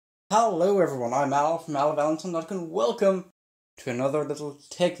Hello everyone, I'm Al from Valentyn, and welcome to another little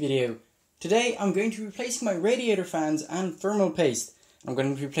tech video. Today I'm going to be replacing my radiator fans and thermal paste. I'm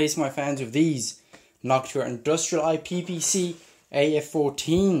going to be replacing my fans with these Noctua Industrial IPPC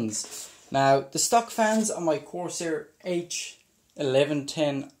A14s. Now the stock fans on my Corsair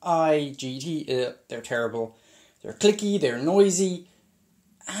H110i GT, they're terrible. They're clicky, they're noisy,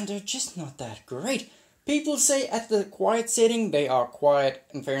 and they're just not that great. People say at the quiet setting they are quiet.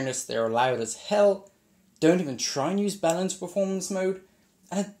 In fairness, they're loud as hell. Don't even try and use balanced performance mode.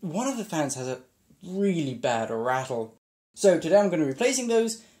 And one of the fans has a really bad rattle. So today I'm going to be replacing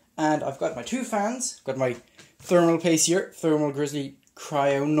those. And I've got my two fans. I've got my thermal paste here. Thermal Grizzly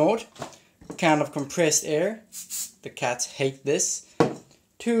Cryo Note. A can of compressed air. The cats hate this.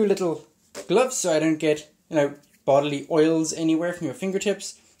 Two little gloves so I don't get, bodily oils anywhere from your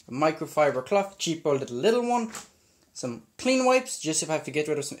fingertips. A microfiber cloth, cheap old little one, some clean wipes, just if I have to get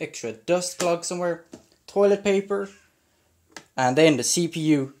rid of some extra dust clog somewhere, toilet paper, and then the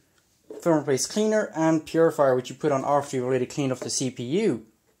CPU thermal paste cleaner and purifier, which you put on after you've already cleaned off the CPU.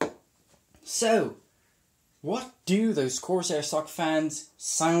 So, what do those Corsair stock fans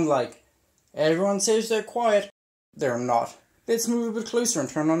sound like? Everyone says they're quiet. They're not. Let's move a bit closer and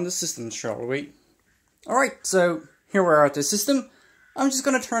turn on the system, shall we? Alright, so here we are at the system. I'm just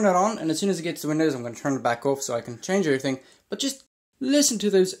going to turn it on, and as soon as it gets to Windows, I'm going to turn it back off so I can change everything. But just listen to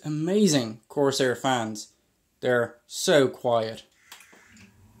those amazing Corsair fans. They're so quiet.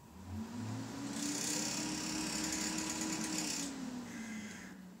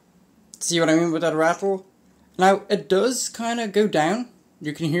 See what I mean with that rattle? Now, it does kind of go down.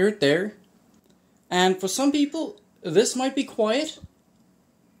 You can hear it there. And for some people, this might be quiet.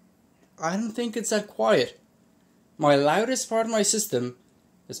 I don't think it's that quiet. My loudest part of my system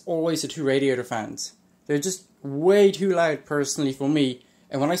is always the two radiator fans. They're just way too loud personally for me,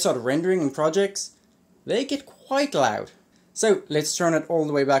 and when I start rendering in projects, they get quite loud. So let's turn it all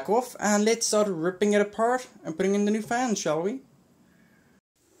the way back off and let's start ripping it apart and putting in the new fans, shall we?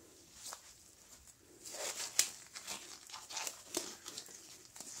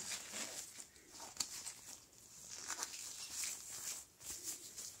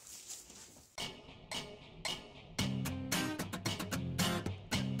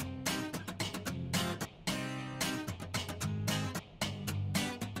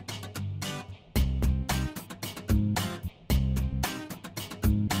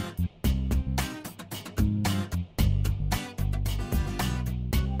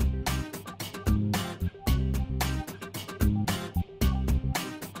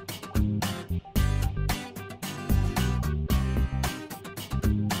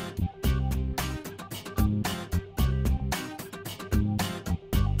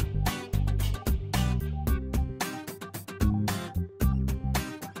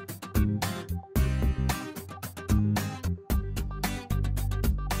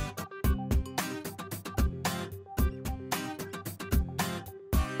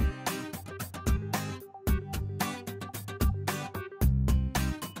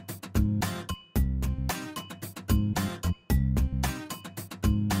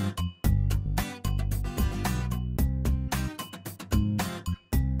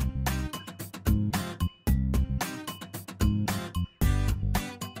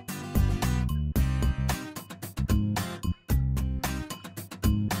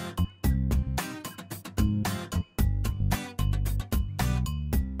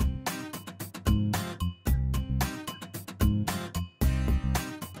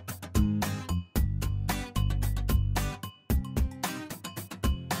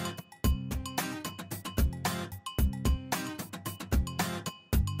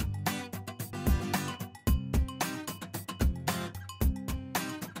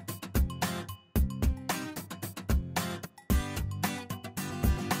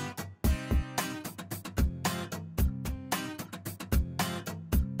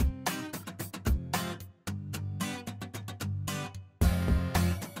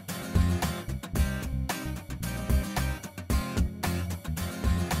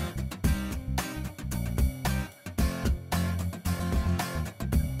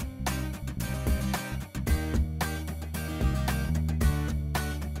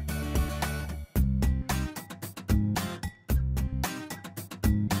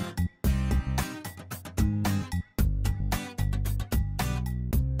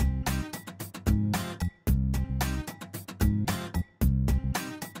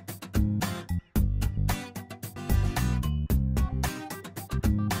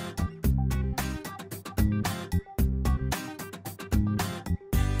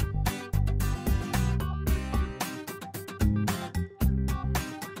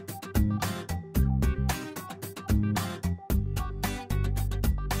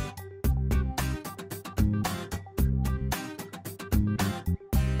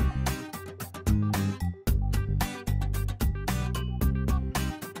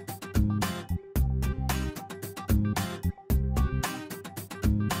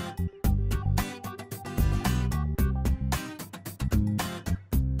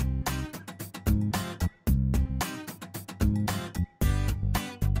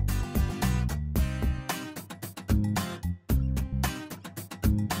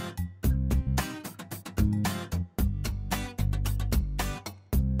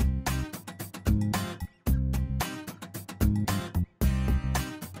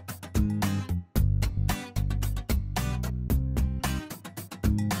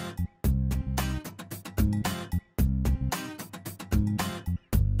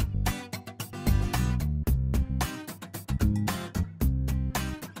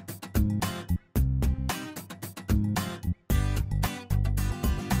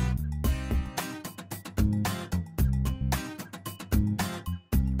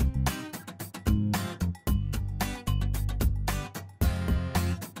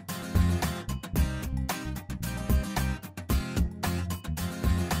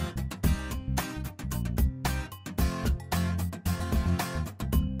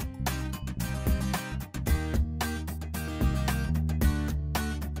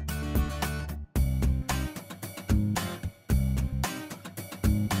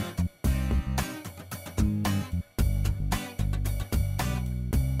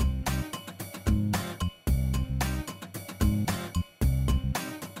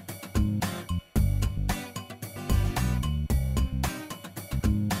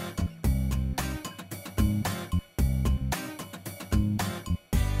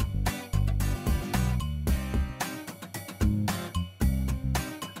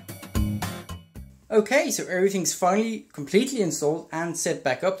 Okay, so everything's finally completely installed and set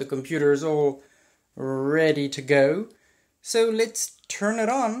back up. The computer is all ready to go. So let's turn it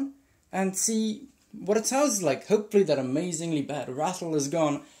on and see what it sounds like. Hopefully that amazingly bad rattle is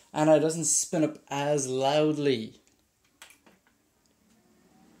gone and it doesn't spin up as loudly.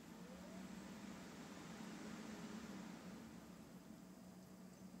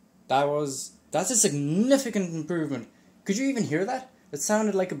 That's a significant improvement. Could you even hear that? It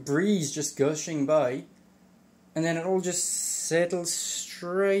sounded like a breeze just gushing by, and then it all just settles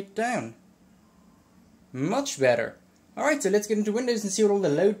straight down. Much better. Alright, so let's get into Windows and see what all the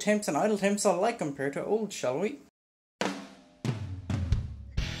load temps and idle temps are like compared to old, shall we?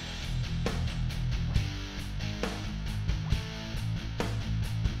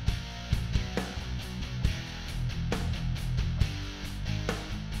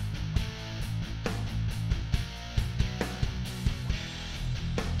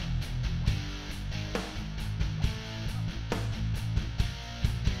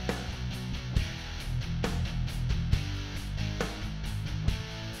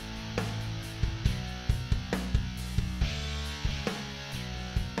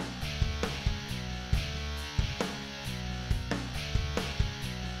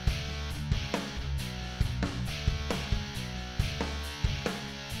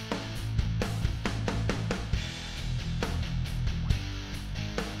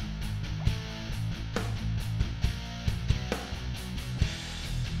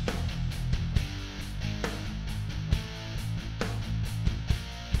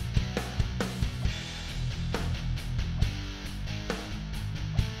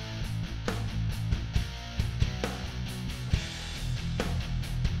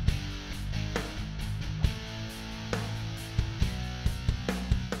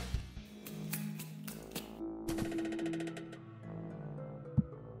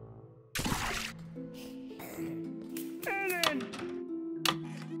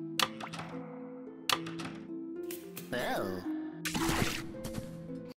 Oh.